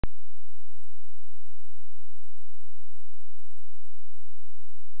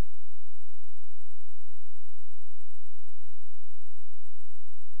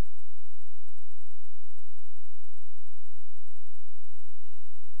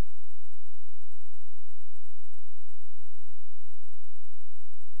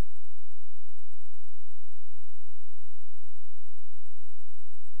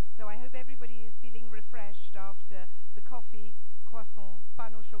the coffee, croissant,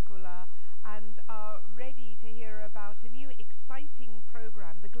 pain au chocolat, and are ready to hear about a new exciting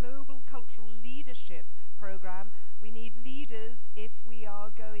program, the Global Cultural Leadership Program. We need leaders if we are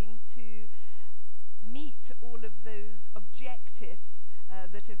going to meet all of those objectives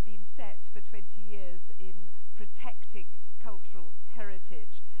that have been set for 20 years in protecting cultural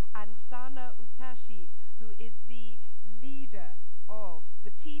heritage. And Sana Ouchtati, who is the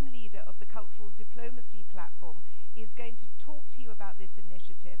team leader of the Cultural Diplomacy Platform, is going to talk to you about this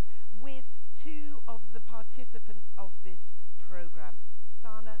initiative with two of the participants of this program.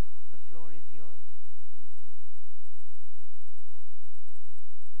 Sana, the floor is yours. Thank you. Oh.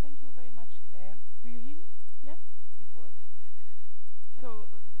 Thank you very much, Claire. Do you hear me? Yeah, it works. So,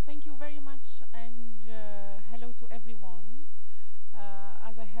 thank you very much, and hello to everyone.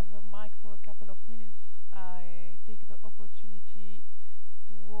 As I have a mic for a couple of minutes, I take the opportunity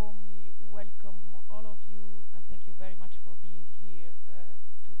to warmly welcome all of you, and thank you very much for being here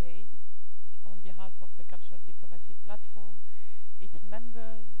today on behalf of the Cultural Diplomacy Platform, its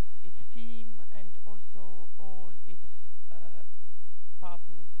members, its team, and also all its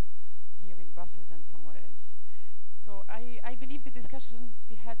partners here in Brussels and somewhere else. So I believe the discussions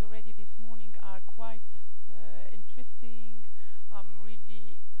we had already this morning are quite interesting.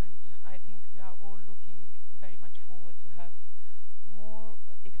 Really, and I think we are all looking very much forward to have more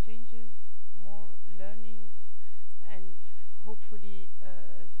exchanges, more learnings, and hopefully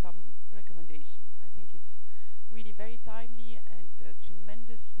some recommendation. I think it's really very timely and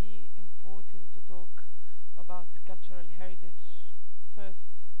tremendously important to talk about cultural heritage,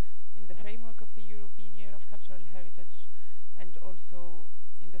 first in the framework of the European Year of Cultural Heritage, and also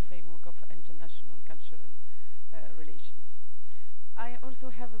in the framework of international cultural relations. I also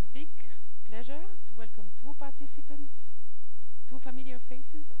have a big pleasure to welcome two participants, two familiar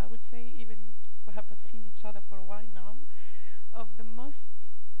faces, I would say, even if we have not seen each other for a while now, of the most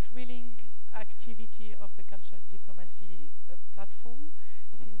thrilling activity of the Cultural Diplomacy Platform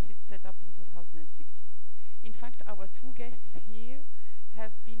since its set up in 2016. In fact, our two guests here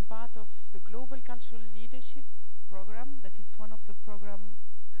have been part of the Global Cultural Leadership Program, that it's one of the programs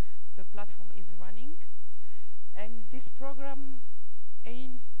the platform is running. And this program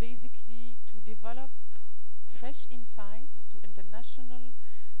aims basically to develop fresh insights to international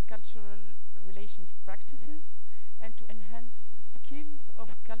cultural relations practices and to enhance skills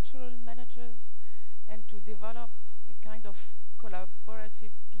of cultural managers and to develop a kind of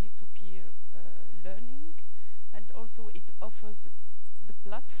collaborative peer-to-peer learning. And also it offers the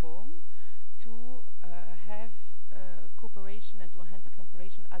platform to have cooperation and to enhance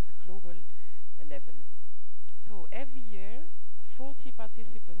cooperation at the global level. So every year, 40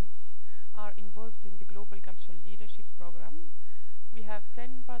 participants are involved in the Global Cultural Leadership Program. We have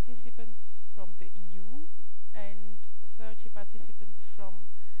 10 participants from the EU and 30 participants from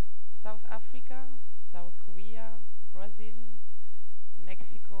South Africa, South Korea, Brazil,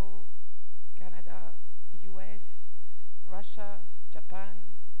 Mexico, Canada, the US, Russia,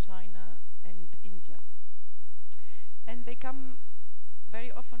 Japan, China, and India. And they come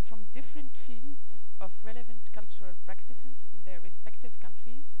very often from different fields of relevant cultural practices in their respective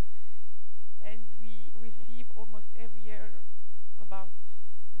countries. And we receive almost every year about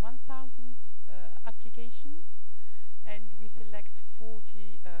 1,000 applications, and we select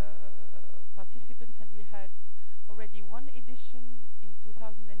 40 participants, and we had already one edition in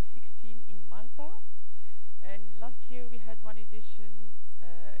 2016 in Malta, and last year we had one edition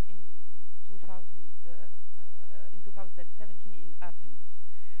in 2017 in Athens.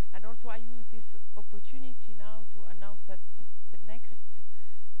 And also I use this opportunity now to announce that the next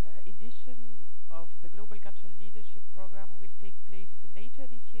edition of the Global Cultural Leadership Program will take place later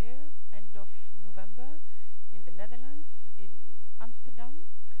this year, end of November, in the Netherlands, in Amsterdam,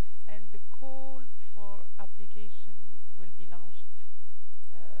 and the call for application will be launched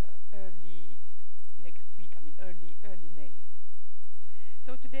early next week, early May.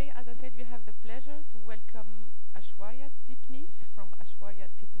 So today, as I said, we have the pleasure to welcome Aishwarya Tipnis from Aishwarya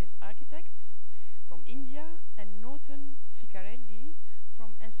Tipnis Architects from India, and Norton Ficarelli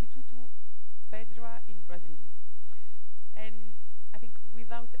from Instituto Pedra in Brazil. And I think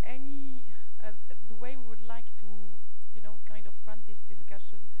without any, the way we would like to, kind of run this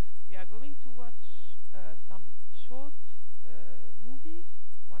discussion, we are going to watch some short movies,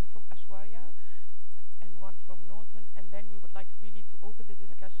 one from Aishwarya and one from Norton, and then we would like really to open the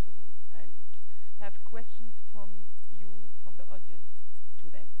discussion and have questions from you, from the audience, to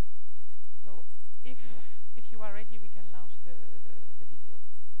them. So if you are ready, we can launch the video.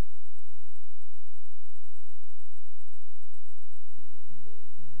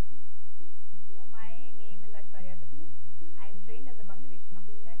 So my name is Aishwarya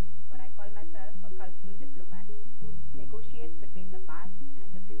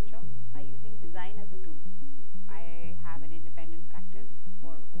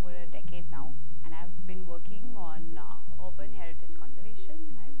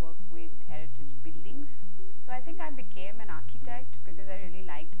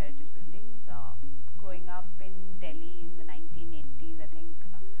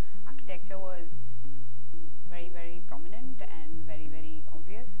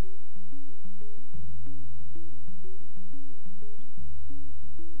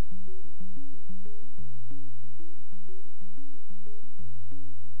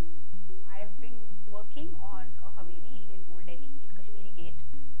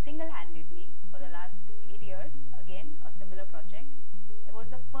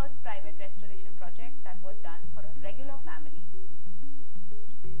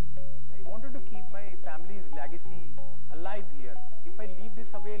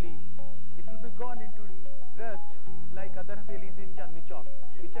this Haveli, it will be gone into rust like other Havelis in Chandni Chowk,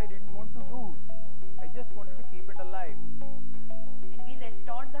 which I didn't want to do. I just wanted to keep it alive. And we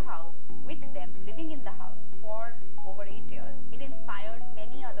restored the house with them living in the house for over 8 years. It inspired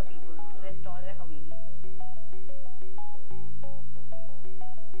many other people to restore their Havelis.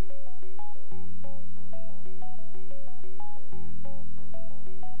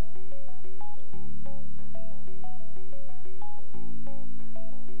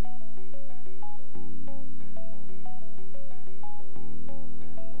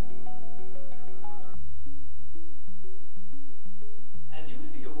 As you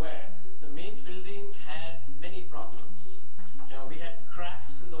may be aware, the main building had many problems. We had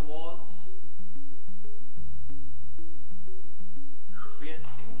cracks in the walls. We had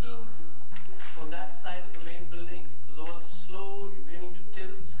sinking on that side of the main building. It was all slowly beginning to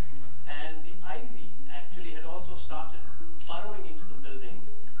tilt, and the ivy actually had also started burrowing into the building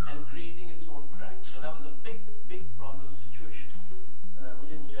and creating its own cracks. So that was a big, big problem situation. We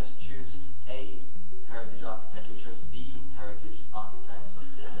didn't just choose a heritage architect, we chose the heritage architect.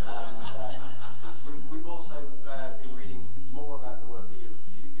 We've also been reading more about the work that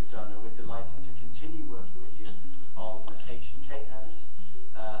you've done, and we're delighted to continue working with you on the H&K House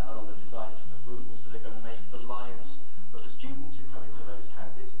and on the designs for the rooms that are going to make the lives of the students who come into those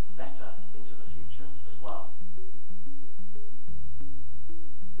houses better into the future as well.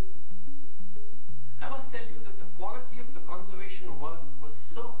 I must tell you that the quality of the conservation work was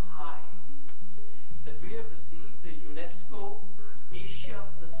so high that we have received a UNESCO Asia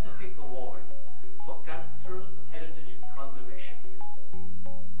Pacific Award for Cultural Heritage Conservation.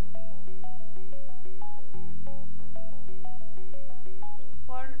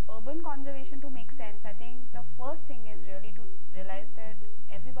 For urban conservation to make sense, I think the first thing is really to realize that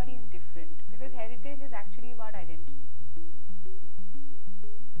everybody is different, because heritage is actually about identity.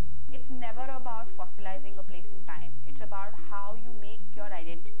 It's never about fossilizing a place in time. It's about how you make your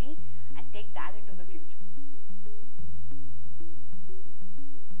identity and take that into the future.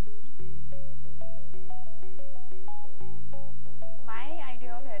 My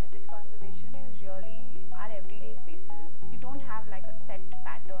idea of heritage conservation is really our everyday spaces. You don't have like a set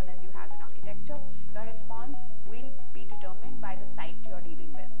pattern as you have in architecture. Your response will be determined by the site you're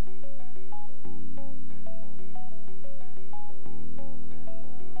dealing with.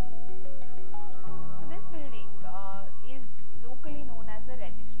 So this building is locally known as the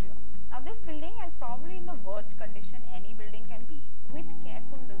registry office. Now this building is probably in the worst condition any building can be. With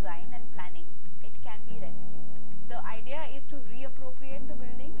careful design and planning, it can be rescued. The idea is to reappropriate the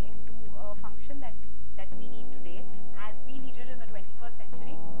building into a function that we need today as we need it in the 21st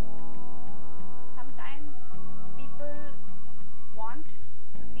century. Sometimes people want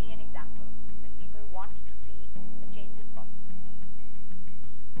to see an example, that people want to see the changes possible.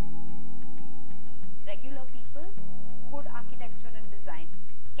 Regular people, good architecture and design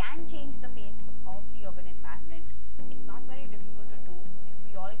can change the face of the urban environment. It's not very difficult to do if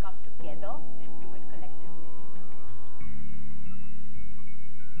we all come together and do it collectively.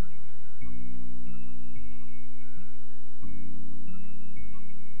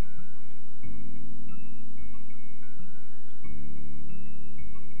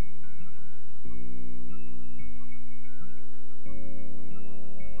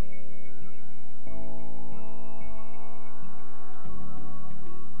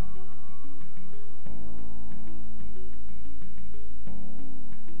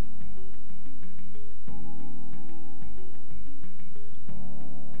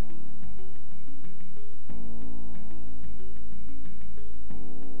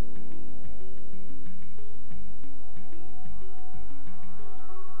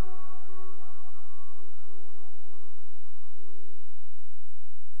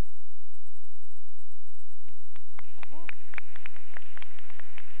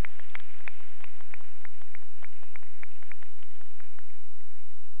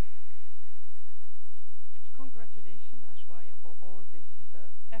 Congratulations, Aishwarya, for all these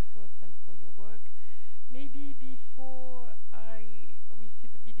efforts and for your work. Maybe before we see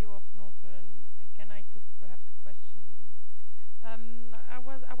the video of Norton, can I put perhaps a question? I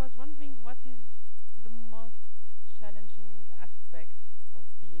was wondering, what is the most challenging aspects of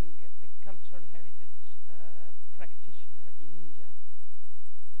being a cultural heritage practitioner in India?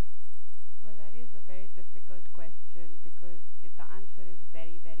 Well, that is a very difficult question because the answer is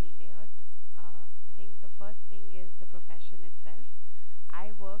very, very layered. I think the first thing is the profession itself.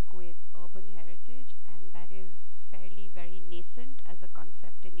 I work with urban heritage, and that is fairly very nascent as a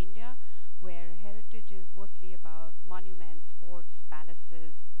concept in India, where heritage is mostly about monuments, forts,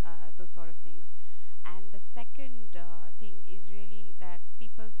 palaces, those sort of things. And the second thing is really that people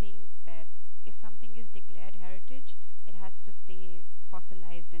think that if something is declared heritage, it has to stay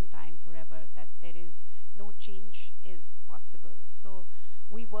fossilized in time forever, that there is no change is possible. So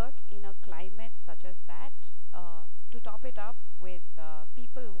we work in a climate such as that. To top it up with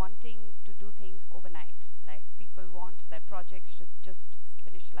people wanting to do things overnight, like people want that projects should just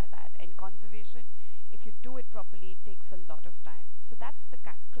finish like that. And conservation, if you do it properly, it takes a lot of time. So that's the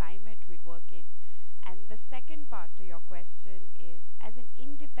climate we'd work in. And the second part to your question is, as an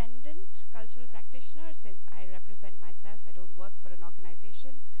independent cultural practitioner, since I represent myself, I don't work for an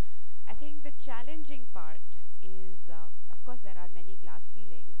organization, I think the challenging part is, of course, there are many glass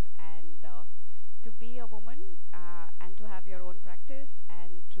ceilings, and to be a woman and to have your own practice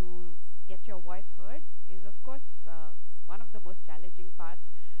and to get your voice heard is, of course, one of the most challenging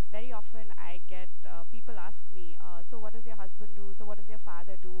parts. Very often I get people ask me, so what does your husband do? So what does your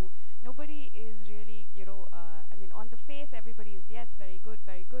father do? Nobody is really, I mean, on the face, everybody is, yes, very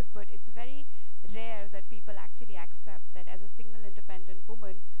good, but it's very rare that people actually accept that as a single independent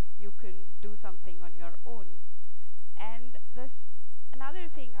woman, you can do something on your own. And another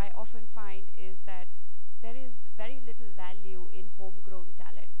thing I often find is that there is very little value in homegrown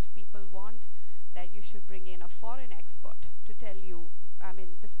talent. People want that you should bring in a foreign expert to tell you, I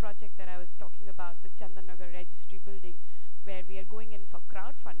mean, this project that I was talking about, the Chandanagar registry building, where we are going in for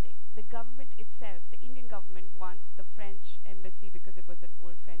crowdfunding. The government itself, the Indian government, wants the French embassy, because it was an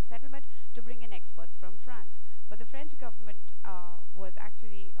old French settlement, to bring in experts from France. But the French government was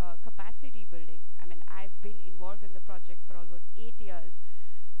actually capacity building. I mean, I've been involved in the project for almost 8 years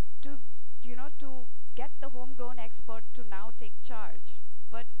to get the homegrown expert to now take charge.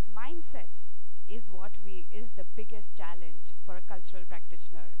 But mindsets is is the biggest challenge for a cultural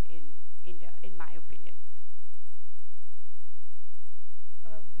practitioner in India, in my opinion.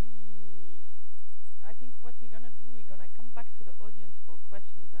 I think what we're gonna do, we're gonna come back to the audience for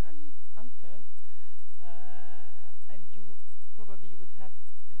questions and answers, and you probably would have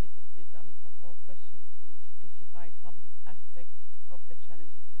a little bit, I mean, some more questions to specify some aspects of the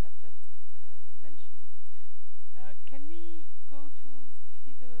challenges you have just mentioned. Can we go to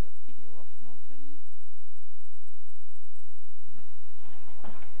see the video of Norton?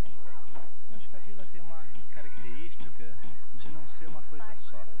 Eu acho que a vila tem uma característica de não ser uma coisa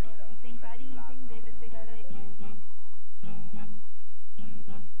só. E tentarem entender perfeitamente.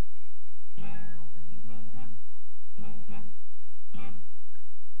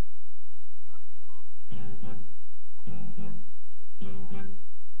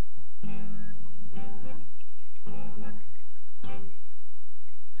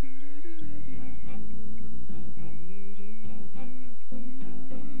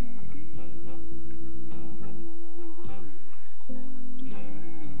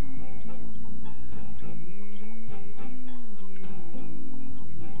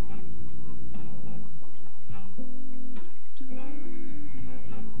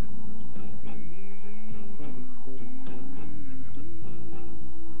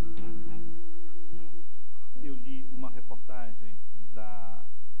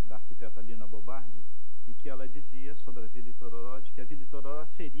 Que ela dizia sobre a Vila Itororó, de que a Vila Itororó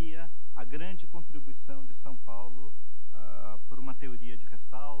seria a grande contribuição de São Paulo por uma teoria de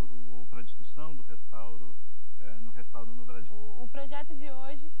restauro ou para a discussão do restauro no Brasil. O projeto de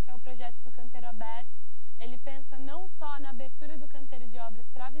hoje, que é o projeto do canteiro aberto, ele pensa não só na abertura do canteiro de obras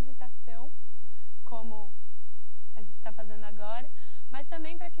para visitação, como a gente está fazendo agora, mas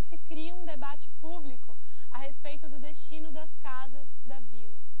também para que se crie um debate público a respeito do destino das casas da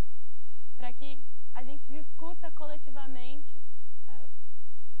vila, para que a gente discuta coletivamente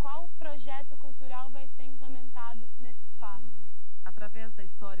qual projeto cultural vai ser implementado nesse espaço. Através da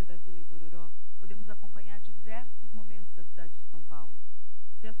história da Vila Itororó, podemos acompanhar diversos momentos da cidade de São Paulo.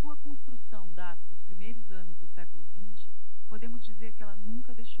 Se a sua construção data dos primeiros anos do século XX, podemos dizer que ela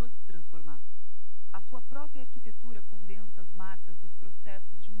nunca deixou de se transformar. A sua própria arquitetura condensa as marcas dos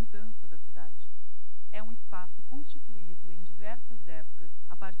processos de mudança da cidade. É um espaço constituído em diversas épocas,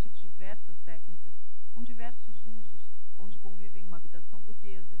 a partir de diversas técnicas, com diversos usos, onde convivem uma habitação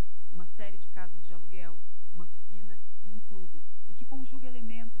burguesa, uma série de casas de aluguel, uma piscina e um clube, e que conjuga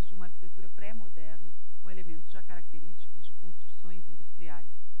elementos de uma arquitetura pré-moderna com elementos já característicos de construções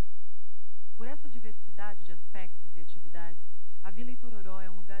industriais. Por essa diversidade de aspectos e atividades, a Vila Itororó é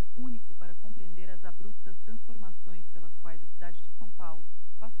um lugar único para compreender as abruptas transformações pelas quais a cidade de São Paulo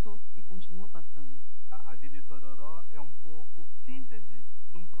passou e continua passando. A Vila Itororó é um pouco síntese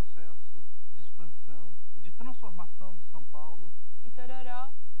de um processo de expansão e de transformação de São Paulo.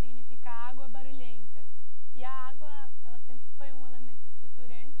 Itororó significa água barulhenta. E a água, ela sempre foi um elemento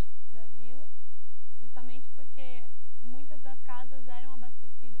estruturante da vila, justamente porque muitas das casas eram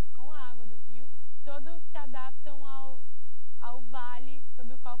abastecidas todos se adaptam ao vale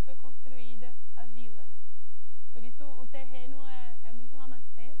sobre o qual foi construída a vila, né? Por isso o terreno é muito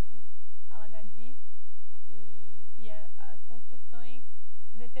lamacento, né? Alagadiço, e as construções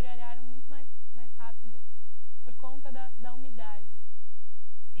se deterioraram muito mais rápido por conta da umidade.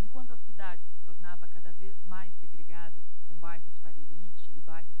 Enquanto a cidade se tornava cada vez mais segregada, com bairros para elite e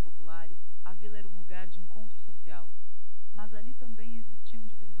bairros populares, a vila era um lugar de encontro social. Mas ali também existiam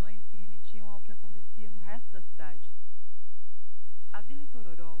divisões que remetiam ao que acontecia no resto da cidade. A Vila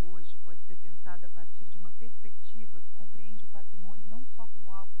Itororó hoje pode ser pensada a partir de uma perspectiva que compreende o patrimônio não só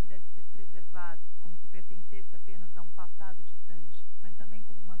como algo que deve ser preservado, como se pertencesse apenas a um passado distante, mas também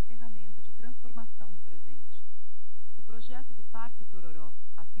como uma ferramenta de transformação do presente. O projeto do Parque Itororó,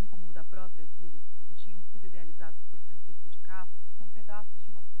 assim como o da própria vila, como tinham sido idealizados por Francisco de Castro, são pedaços de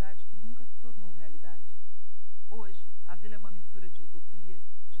uma cidade que nunca se tornou realidade. Hoje, a vila é uma mistura de utopia,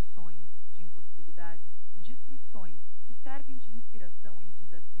 de sonhos, de impossibilidades e destruições que servem de inspiração e de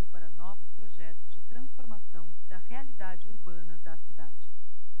desafio para novos projetos de transformação da realidade urbana da cidade.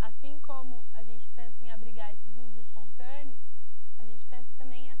 Assim como a gente pensa em abrigar esses usos espontâneos, a gente pensa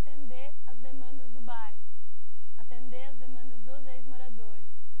também em atender as demandas do bairro, atender as demandas dos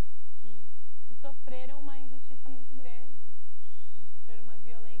ex-moradores, que sofreram uma injustiça muito grande, né? Sofreram uma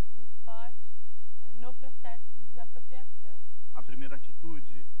violência muito forte no processo de desapropriação. A primeira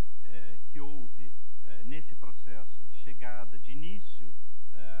atitude que houve nesse processo de chegada, de início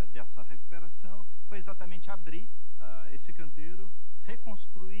dessa recuperação, foi exatamente abrir esse canteiro,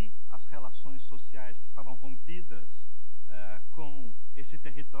 reconstruir as relações sociais que estavam rompidas com esse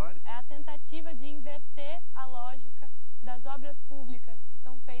território. É a tentativa de inverter a lógica das obras públicas que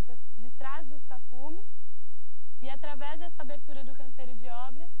são feitas de trás dos tapumes e, através dessa abertura do canteiro de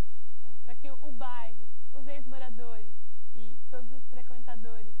obras, para que o bairro, os ex-moradores e todos os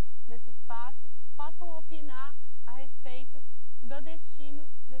frequentadores desse espaço possam opinar a respeito do destino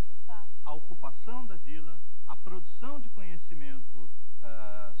desse espaço. A ocupação da vila, a produção de conhecimento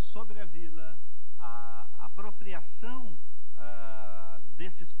sobre a vila, a apropriação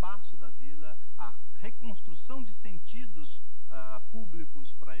desse espaço da vila, a reconstrução de sentidos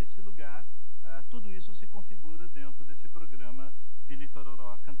públicos para esse lugar, tudo isso se configura dentro desse programa Vila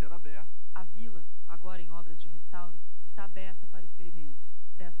Itororó Canteiro Aberto. A vila, agora em obras de restauro, está aberta para experimentos.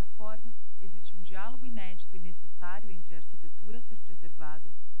 Dessa forma, existe um diálogo inédito e necessário entre a arquitetura a ser preservada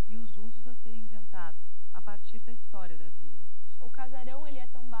e os usos a serem inventados a partir da história da vila. O casarão ele é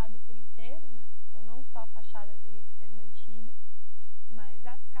tombado por inteiro, né? Então não só a fachada teria que ser mantida, mas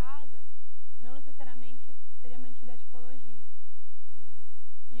as casas não necessariamente seria mantida a tipologia.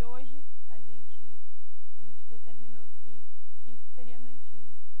 E hoje a gente determinou que isso seria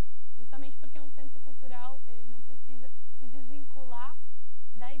mantido, justamente porque um centro cultural ele não precisa se desvincular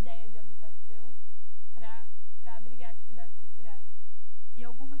da ideia de habitação para abrigar atividades culturais. E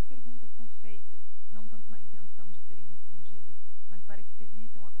algumas perguntas são feitas, não tanto na intenção de serem respondidas, mas para que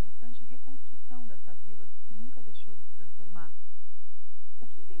permitam a constante reconstrução dessa vila que nunca deixou de se transformar. O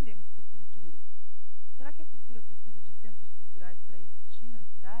que entendemos por cultura? Será que a cultura precisa de centros culturais para existir na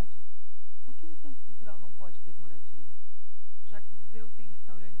cidade? Por que um centro cultural não pode ter moradias? Já que museus têm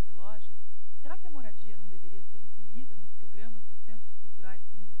restaurantes e lojas, será que a moradia não deveria ser incluída nos programas dos centros culturais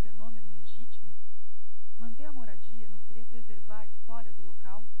como um fenômeno legítimo? Manter a moradia não seria preservar a história do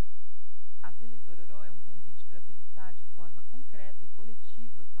local? A Vila Itororó é um convite para pensar de forma concreta e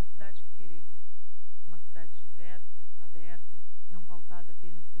coletiva a cidade que queremos. Uma cidade diversa, aberta, não pautada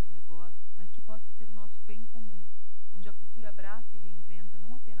apenas pelo negócio, mas que possa ser o nosso bem comum, onde a cultura abraça e reinventa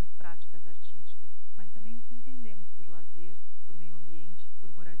não apenas práticas artísticas, mas também o que entendemos por lazer, por meio ambiente,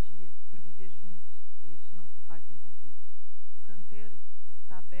 por moradia, por viver juntos. E isso não se faz sem conflito. O canteiro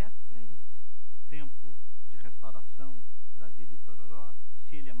está aberto para isso. O tempo de restauração da Vila Itororó,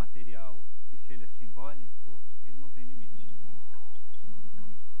 se ele é material e se ele é simbólico, ele não tem limite.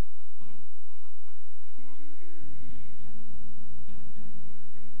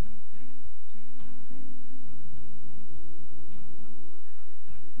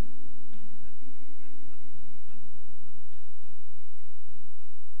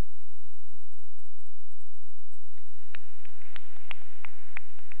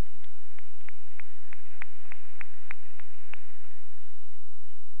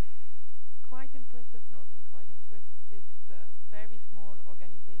 Quite impressive, Norton, quite impressive. This very small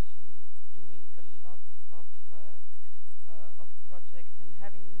organization doing a lot of projects and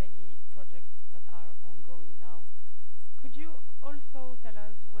having many projects that are ongoing now. Could you also tell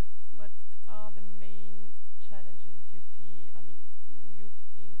us what are the main challenges you see, I mean, you've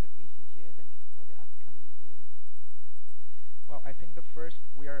seen the recent years and for the upcoming years? Well, I think the first,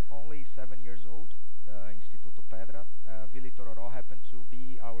 we are only 7 years old, the Instituto Pedra. Vila Itororó happened to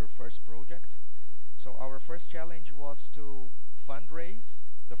be our first project. So our first challenge was to fundraise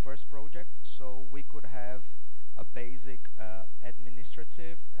the first project so we could have a basic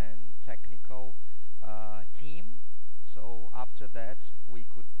administrative and technical team. So after that, we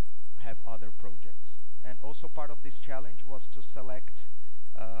could have other projects. And also part of this challenge was to select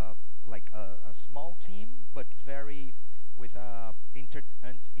like a small team, but very with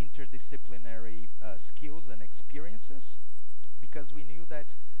interdisciplinary skills and experiences, because we knew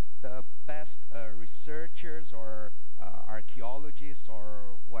that the best researchers or archaeologists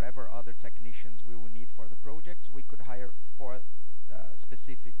or whatever other technicians we would need for the projects, we could hire for a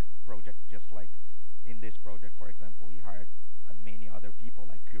specific project. Just like in this project, for example, we hired many other people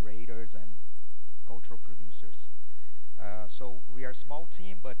like curators and cultural producers. So we are a small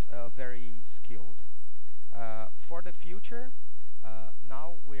team, but very skilled. For the future,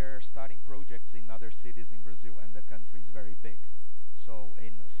 now we're starting projects in other cities in Brazil, and the country is very big. So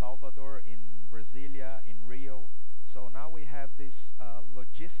in Salvador, in Brasilia, in Rio. So now we have this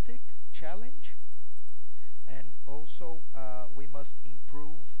logistic challenge, and also we must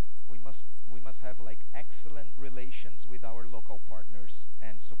improve. We must have like excellent relations with our local partners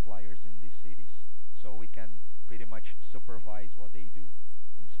and suppliers in these cities, so we can pretty much supervise what they do.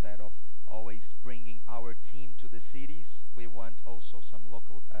 Instead of always bringing our team to the cities, we want also some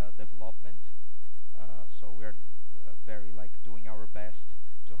local development. So we're very like doing our best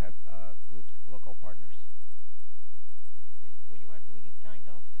to have good local partners. Great. So you are doing a kind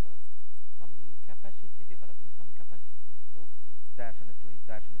of some capacity, developing some capacities locally. Definitely,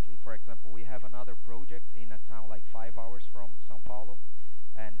 definitely. For example, we have another project in a town like 5 hours from São Paulo,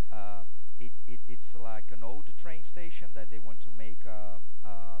 and it's like an old train station that they want to make a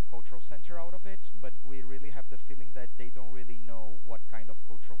cultural center out of it, but we really have the feeling that they don't really know what kind of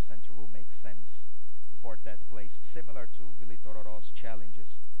cultural center will make sense for that place, similar to Vila Itororós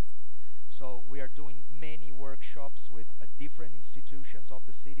challenges. So we are doing many workshops with different institutions of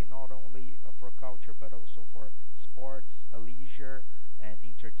the city, not only for culture, but also for sports, leisure, and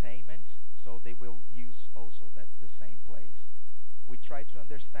entertainment. So they will use also the same place. We try to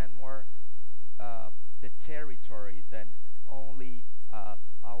understand more the territory than only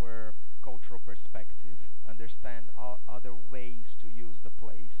our cultural perspective. Understand other ways to use the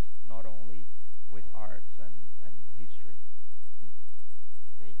place, not only with arts and history.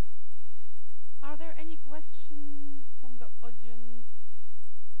 Great. Are there any questions from the audience?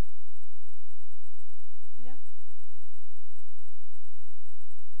 Yeah?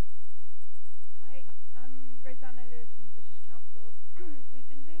 Hi, I'm Rosanna Lewis from British Council. We've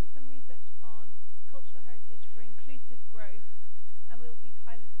been doing some research on cultural heritage for inclusive growth, and we'll be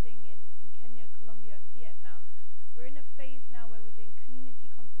piloting in Kenya, Colombia, and Vietnam. We're in a phase now where we're doing community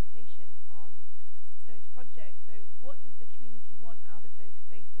consultation on those projects. So what does the community want out of those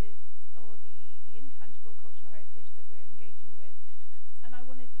spaces, or the intangible cultural heritage that we're engaging with? And I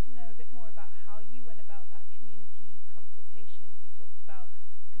wanted to know a bit more about how you went about that community consultation. You talked about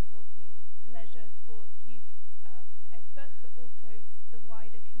consulting leisure, sports, youth experts, but also the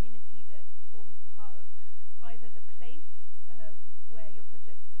wider community that forms part of either the place where your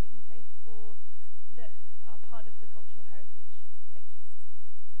projects are taking place, or that are part of the cultural heritage. Thank you.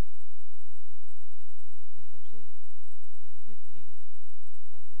 Question is to me first. With ladies.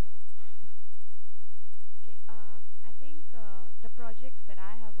 Start with her. Okay, I think the projects that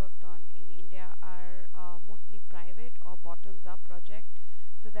I have worked on in India are mostly private or bottoms-up project.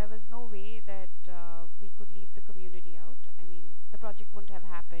 So there was no way that we could leave the community out. I mean, the project wouldn't have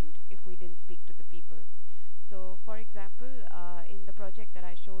happened if we didn't speak to the people. So, for example, in the project that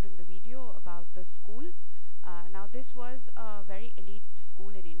I showed in the video about the school, now this was a very elite school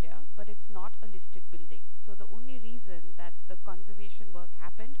in India, but it's not a listed building. So the only reason that the conservation work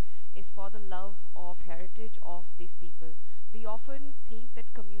happened is for the love of heritage of these people. We often think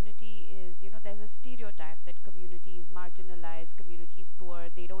that community is, there's a stereotype that community is marginalized, community is poor,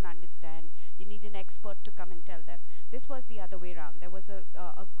 they don't understand, you need an expert to come and tell them. This was the other way around. There was a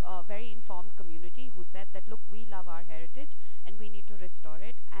very informed community who said that, look, we love our heritage and we need to restore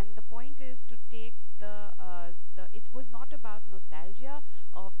it. And the point is to take it was not about nostalgia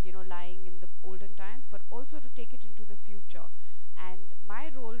of, lying in the olden times, but also to take it into the future. And my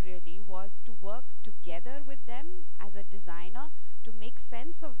role really was to work together with them as a designer to make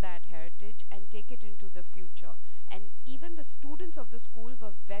sense of that heritage and take it into the future. And even the students of the school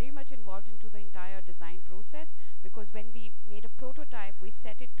were very much involved into the entire design process, because when we made a prototype, we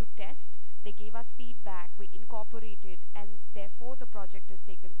set it to test, they gave us feedback, we incorporated, and therefore the project has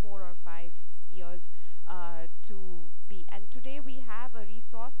taken 4 or 5 years to be. And today we have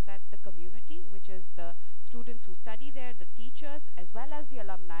students who study there, the teachers, as well as the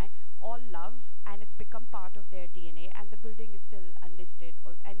alumni, all love, and it's become part of their DNA, and the building is still unlisted.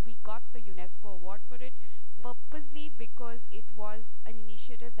 And we got the UNESCO award for it purposely because it was an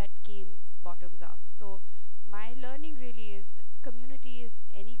initiative that came bottoms up. So my learning really is community is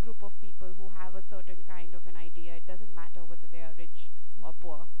any group of people who have a certain kind of an idea. It doesn't matter whether they are rich or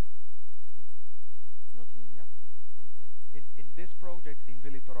poor. Norton, Yeah. do you want to add something? In this project in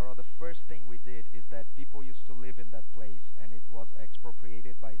Villa Tororo, the first thing we did is that people used to live in that place, and it was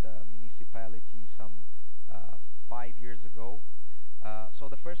expropriated by the municipality some 5 years ago. So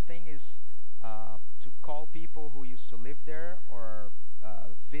the first thing is to call people who used to live there or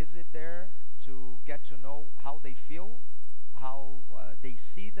visit there to get to know how they feel, how they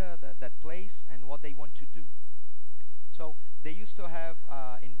see that place, and what they want to do. So they used to have,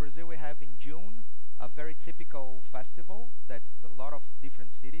 in Brazil we have in June, a very typical festival that a lot of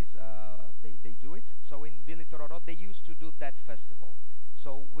different cities, they do it. So in Villa Tororo, they used to do that festival.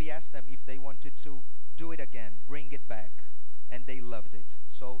 So we asked them if they wanted to do it again, bring it back, and they loved it.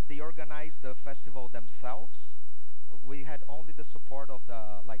 So they organized the festival themselves. We had only the support of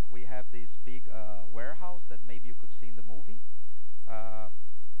we have this big warehouse that maybe you could see in the movie.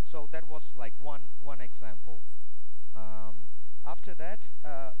 So that was like one example. After that,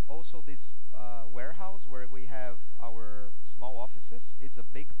 also this warehouse where we have our small offices. It's a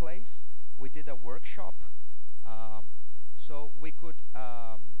big place. We did a workshop, so we could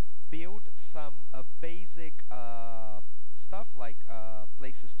build some basic stuff like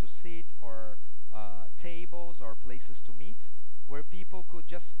places to sit or tables or places to meet, where people could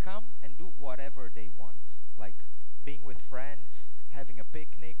just come and do whatever they want, like being with friends, having a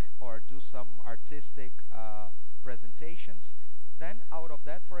picnic, or do some artistic presentations. Then out of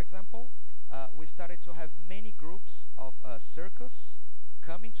that, for example, we started to have many groups of circus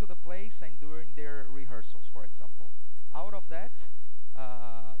coming to the place and doing their rehearsals, for example. Out of that,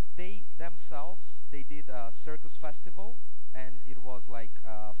 they themselves, they did a circus festival, and it was like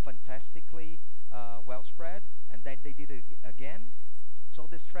fantastically well spread, and then they did it again. So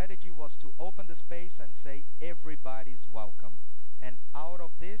the strategy was to open the space and say everybody's welcome. And out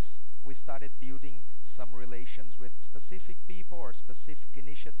of this, we started building some relations with specific people or specific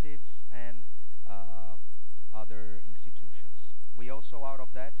initiatives and other institutions. We also, out of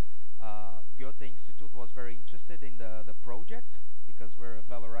that, Goethe Institute was very interested in the project because we're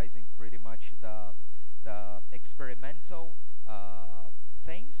valorizing pretty much the experimental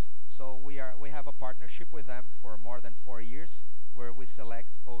things. So we have a partnership with them for more than 4 years, where we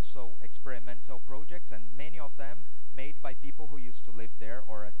select also experimental projects, and many of them made by people who used to live there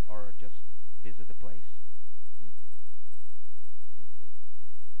or just visit the place. Thank you.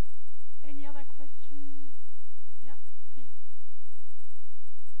 Any other question? Yeah, please.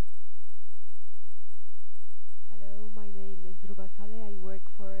 Hello, my name is Ruba Saleh. I work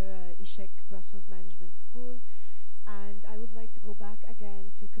for ISHEC Brussels Management School, and I would like to go back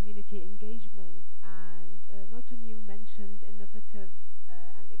again to community engagement. And Norton, you mentioned innovative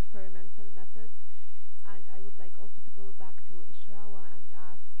and experimental methods, and I would like also to go back to Aishwarya and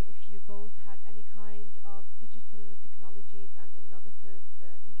ask if you both had any kind of digital technologies and innovative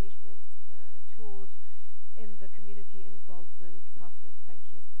engagement tools in the community involvement process.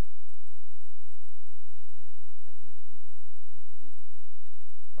 Thank you. Let's start by you, Tom.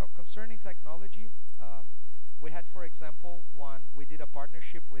 Well, concerning technology, we had, for example, we did a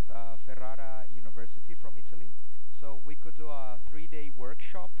partnership with Ferrara University from Italy. So we could do a 3-day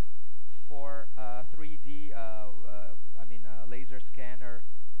workshop for 3D, laser scanner,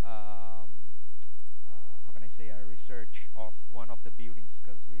 how can I say, a research of one of the buildings,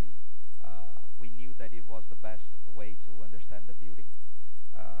 because we knew that it was the best way to understand the building.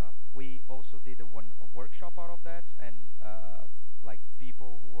 We also did a workshop out of that, and like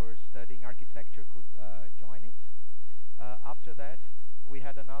people who were studying architecture could join it. After that, we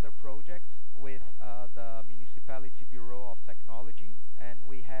had another project with the Municipality Bureau of Technology, and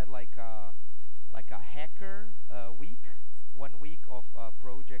we had like a hacker week, 1 week of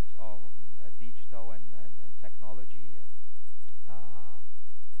projects on digital and technology.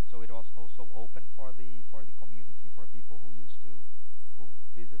 So it was also open for the community, for people who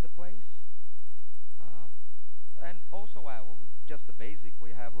visit the place. And also, just the basic,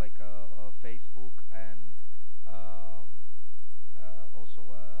 we have like a Facebook and also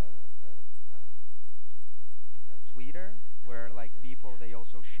Twitter, where like people, they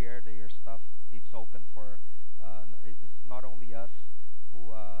also share their stuff. It's open for, it's not only us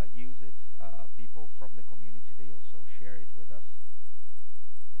who use it, people from the community, they also share it with us.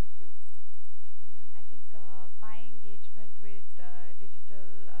 Thank you. I think my engagement with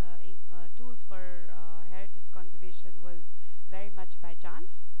digital tools for heritage very much by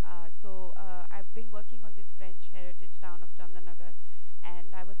chance. I've been working on this French heritage town of Chandanagar,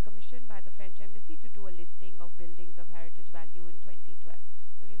 and I was commissioned by the French embassy to do a listing of buildings of heritage value in 2012.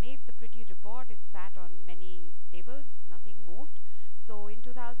 Well, we made the pretty report. It sat on many tables, nothing moved. So in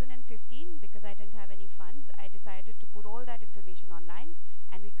 2015, because I didn't have any funds, I decided to put all that information online,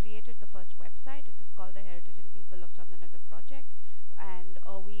 and we created the first website. It is called the Heritage and People of Chandanagar Project, and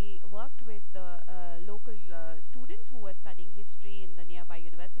we worked with the local students who were studying history in the nearby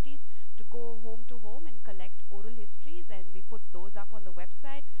universities to go home to home and collect oral histories, and we put those up on the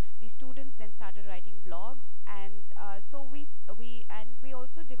website. The students then started writing blogs, and we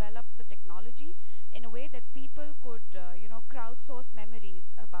also developed the technology in a way that people could crowdsource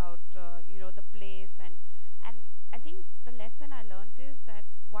memories about the place, and I think the lesson I learned is that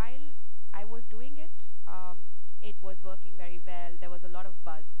while I was doing it, it was working very well. There was a lot of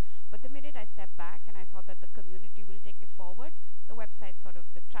buzz, but the minute I stepped back and I thought that the community will take it forward, the website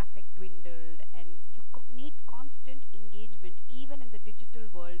the traffic dwindled, and you need constant engagement even in the digital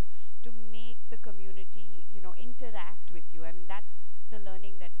world to make the community interact with you. I mean, that's the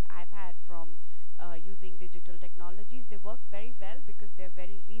learning that I've had from using digital technologies. They work very well because they're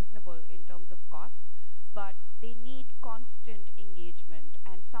very reasonable in terms of cost, but they need constant engagement,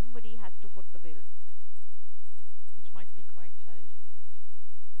 and somebody has to foot the bill. Which might be quite challenging, actually,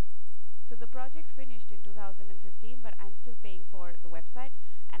 also. So the project finished in 2015, but I'm still paying for the website,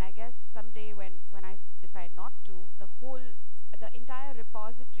 and I guess someday when I decide not to, the entire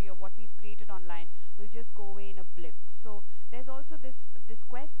repository of what we've created online will just go away in a blip. So there's also this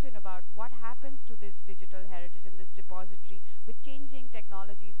question about what happens to this digital heritage and this repository with changing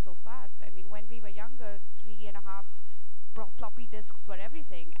technologies so fast. I mean, when we were younger, 3.5 floppy disks were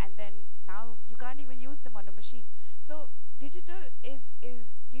everything, and then now you can't even use them on a machine. So digital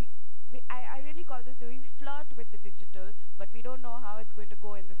I really call this we flirt with the digital, but we don't know how it's going to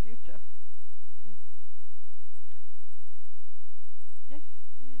go in the future. Yes,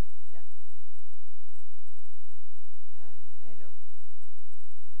 please. Yeah. Hello.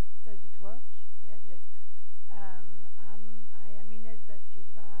 Does it work? Yes. Yes. I am Inés da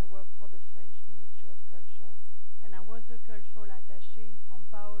Silva. I work for the French Ministry of Culture, and I was a cultural attaché in São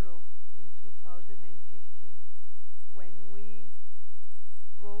Paulo in 2015 when we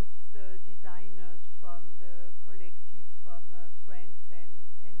brought the designers from the collective from France and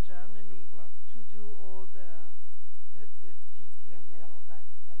Germany to do all the seating and all that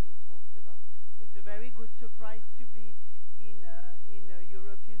you talked about. It's a very good surprise to be in a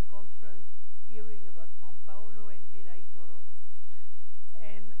European conference hearing about São Paulo and Villa Itororo.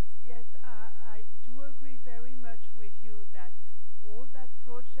 And yes, I do agree very much with you that all that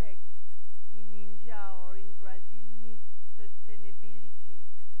projects in India or in Brazil needs sustainability,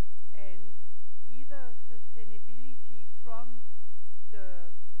 and either sustainability from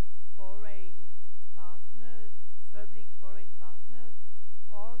the foreign partners, public foreign partners,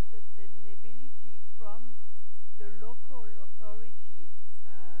 or sustainability from the local authorities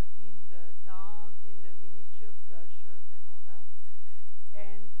in the towns, in the Ministry of Cultures and all that.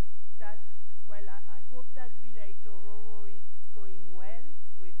 And that's, well, I hope that Villa Itororo is going well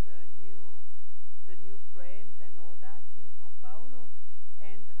with the new frames and all that in São Paulo.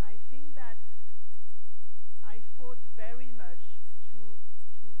 And I think that I fought very much to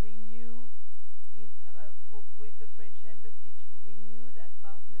renew with the French embassy, to renew that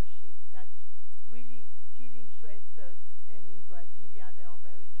partnership that really still interests us, and in Brasilia they are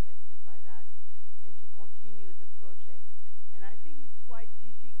very interested by that, and to continue the project. And I think it's quite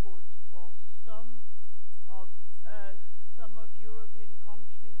difficult for some of us, some of European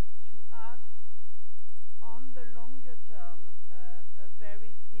countries, to have on the longer term a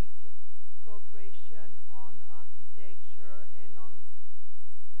very big cooperation on architecture and on,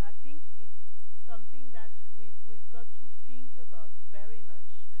 I think it's something that we've got to think about very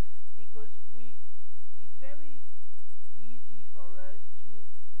much, because it's very easy for us to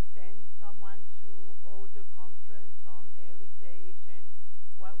send someone to hold a conference on heritage and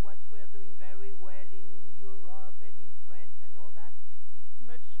what we're doing very well in Europe and in France and all that. It's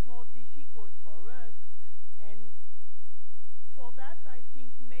much more difficult for us, and for that I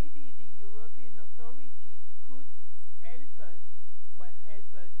think maybe the European authorities could help us,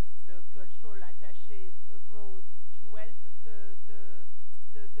 the cultural attachés abroad, to help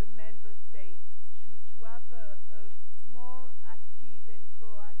the member states to have a more active and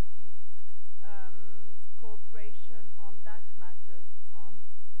proactive cooperation on that matters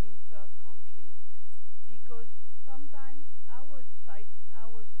in third countries. Because sometimes I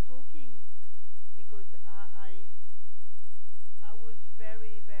was talking, because I was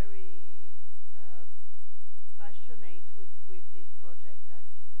very, very passionate with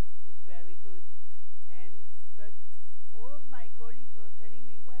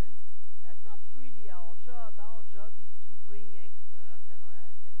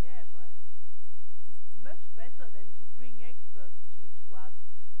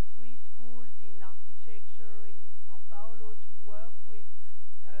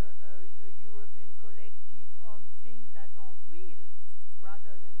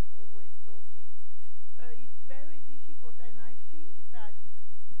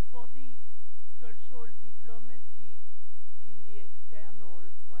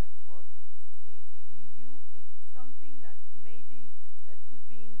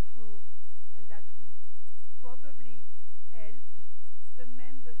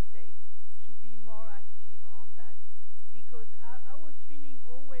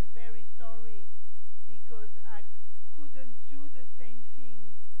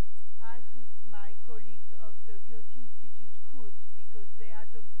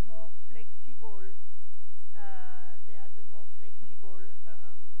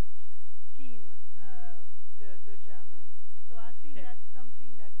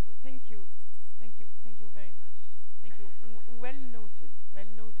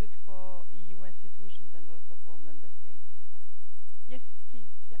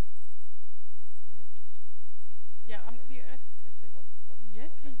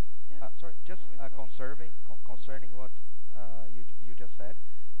sorry, just concerning what you just said.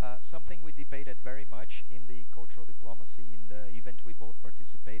 Something we debated very much in the cultural diplomacy in the event we both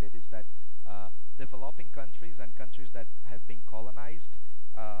participated is that developing countries and countries that have been colonized,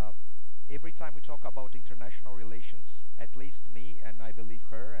 every time we talk about international relations, at least me and I believe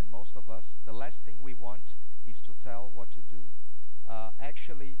her and most of us, the last thing we want is to tell what to do.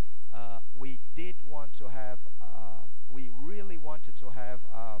 Actually, we did want to have, we really wanted to have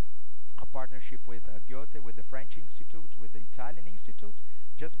a partnership with Goethe, with the French Institute, with the Italian Institute,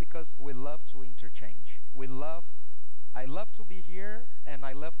 just because we love to interchange. I love to be here, and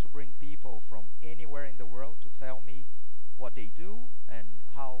I love to bring people from anywhere in the world to tell me what they do and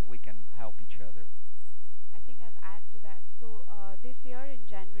how we can help each other. I think I'll add to that. So this year in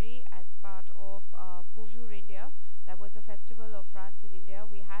January, as part of Bonjour India, that was the Festival of France in India,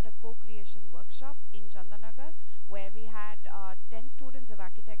 we had a co-creation workshop in Chandanagar where we had 10 students of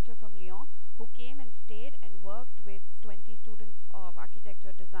architecture from Lyon who came and stayed and worked with 20 students of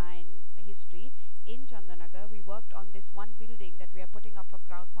architecture, design, history in Chandanagar. We worked on this one building that we are putting up for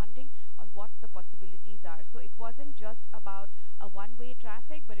crowdfunding on what the possibilities are. So it wasn't just about a one-way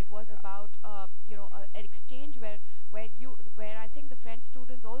traffic, but it was about an exchange where I think the French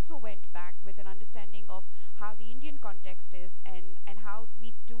students also went back with an understanding of how the Indian context is and how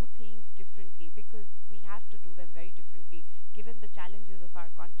we do things differently, because we have to do them very differently given the challenges of our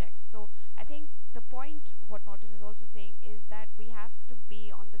context. So I think the point, what Norton is also saying, is that we have to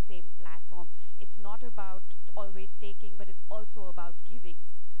be on the same platform. It's not about always taking, but it's also about giving.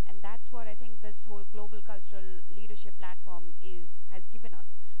 And that's what I think this whole global cultural leadership platform has given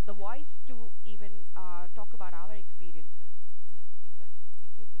us, the voice to even talk about our experiences. Yeah, exactly.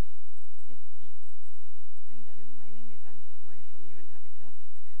 We totally agree. Yes, please. Sorry. Thank you. My name is Angela Moy from UN Habitat,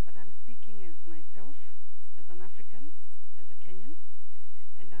 but I'm speaking as myself, as an African, as a Kenyan.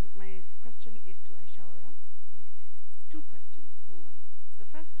 And my question is to Aishwarya. Two questions, small ones. The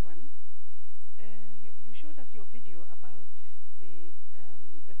first one, you showed us your video about the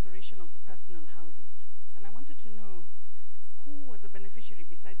restoration of the personal houses. And I wanted to know who was a beneficiary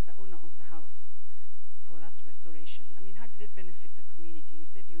besides the owner of the house for that restoration. I mean, how did it benefit the community? You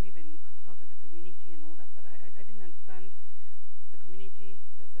said you even consulted the community and all that, but I didn't understand the community,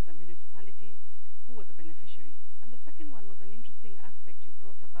 the municipality, who was a beneficiary. And the second one was an interesting aspect you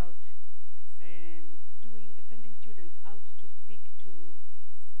brought about sending students out to speak to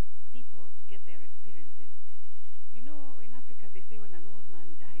people to get their experiences. You know, in Africa, they say when an old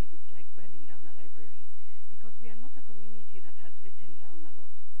man dies, it's like burning down a library, because we are not a community that has written down a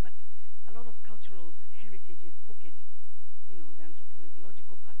lot, but a lot of cultural heritage is spoken, you know, the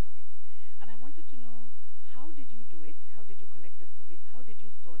anthropological part of it. And I wanted to know, how did you do it? How did you collect the stories? How did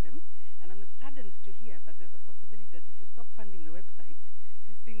you store them? And I'm saddened to hear that there's a possibility that if you stop funding the website,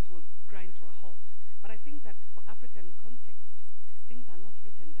 things will grind to a halt. But I think that for African context, things are not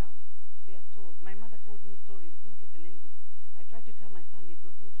written down. They are told. My mother told me stories. It's not written anywhere. I tried to tell my son he's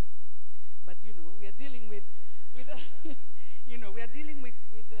not interested. But, you know, we are dealing with we are dealing with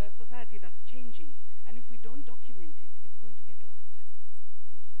a society that's changing. And if we don't document it, it's going to get lost.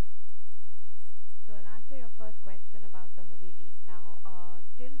 Thank you. So I'll answer your first question about the Haveli. Now,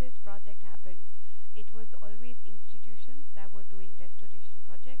 till this project happened, it was always institutions that were doing restoration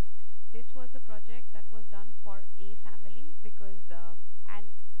projects. This was a project that was done for a family because,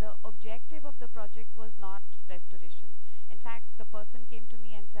 and the objective of the project was not restoration. In fact, the person came to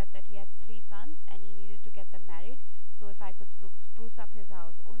me and said that he had 3 sons and he needed to get them married. So if I could spruce up his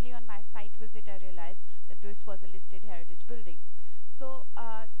house. Only on my site visit I realized that this was a listed heritage building. So,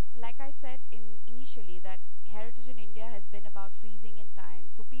 like I said initially, that heritage in India has been about freezing in time.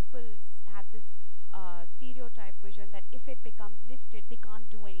 So people have this stereotype vision that if it becomes listed, they can't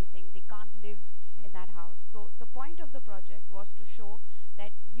do anything, they can't live in that house. So the point of the project was to show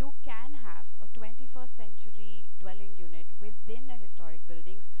that you can have a 21st century dwelling unit within a historic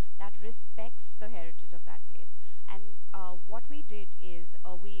buildings that respects the heritage of that place. And what we did is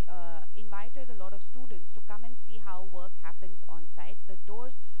we invited a lot of students to come and see how work happens on site. The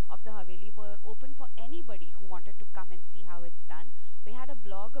doors of the Haveli were open for anybody who wanted to come and see how it's done. We had a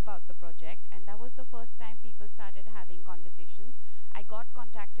blog about the project, and that was the first time people started having conversations. I got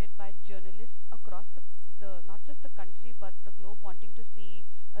contacted by journalists across the not just the country but the globe, wanting to see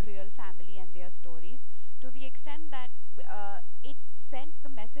a real family and their stories, to the extent that it sent the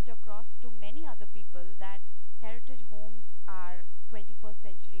message across to many other people that heritage homes are 21st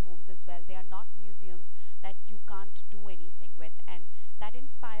century homes as well. They are not museums that you can't do anything with. And that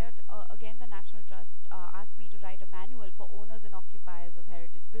inspired, again, the National Trust asked me to write a manual for owners and occupiers of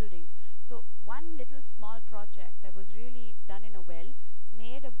heritage buildings. So one little small project that was really done in a well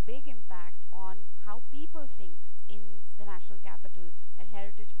made a big impact on how people think in the national capital, that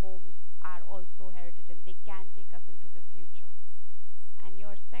heritage homes are also heritage and they can take us into the future. And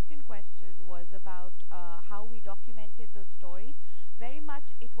your second question was about how we documented those stories. Very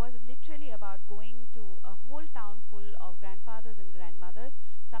much it was literally about going to a whole town full of grandfathers and grandmothers,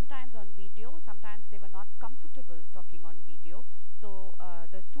 sometimes on video, sometimes they were not comfortable talking on video. So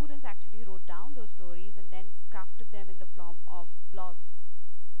the students actually wrote down those stories and then crafted them in the form of blogs.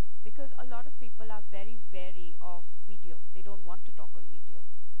 Because a lot of people are very wary of video. They don't want to talk on video.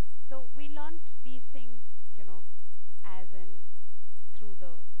 So we learned these things, you know, as in through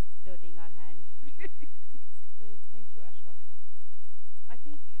the dirtying our hands. Great, thank you, Aishwarya. I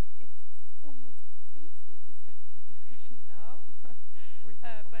think it's almost painful to cut this discussion now, but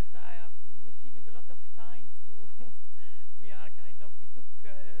I am receiving a lot of signs to. We took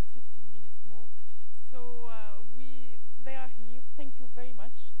 15 minutes more, so they are here. Thank you very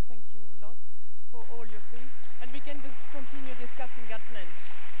much. Thank you a lot for all your things, and we can just continue discussing at lunch.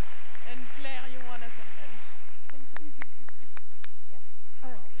 And Claire, you want us at lunch? Thank you.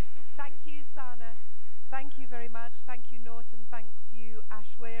 Thank you, Sana. Thank you very much. Thank you, Norton. Thanks you,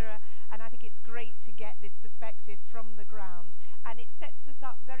 Aishwarya. And I think it's great to get this perspective from the ground. And it sets us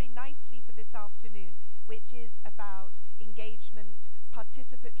up very nicely for this afternoon, which is about engagement,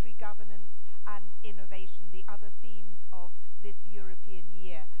 participatory governance, and innovation, the other themes of this European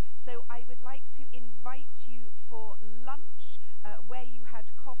year. So I would like to invite you for lunch, where you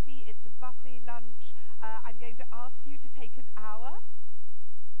had coffee. It's a buffet lunch. I'm going to ask you to take an hour.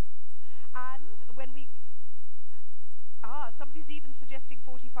 And when we... somebody's even suggesting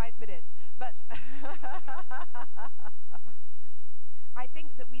 45 minutes. But I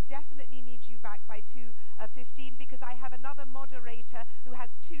think that we definitely need you back by 2:15 because I have another moderator who has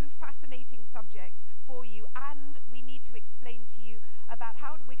two fascinating subjects for you, and we need to explain to you about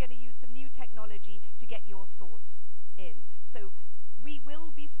how we're going to use some new technology to get your thoughts in. So we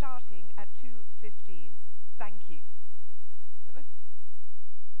will be starting at 2:15. Thank you.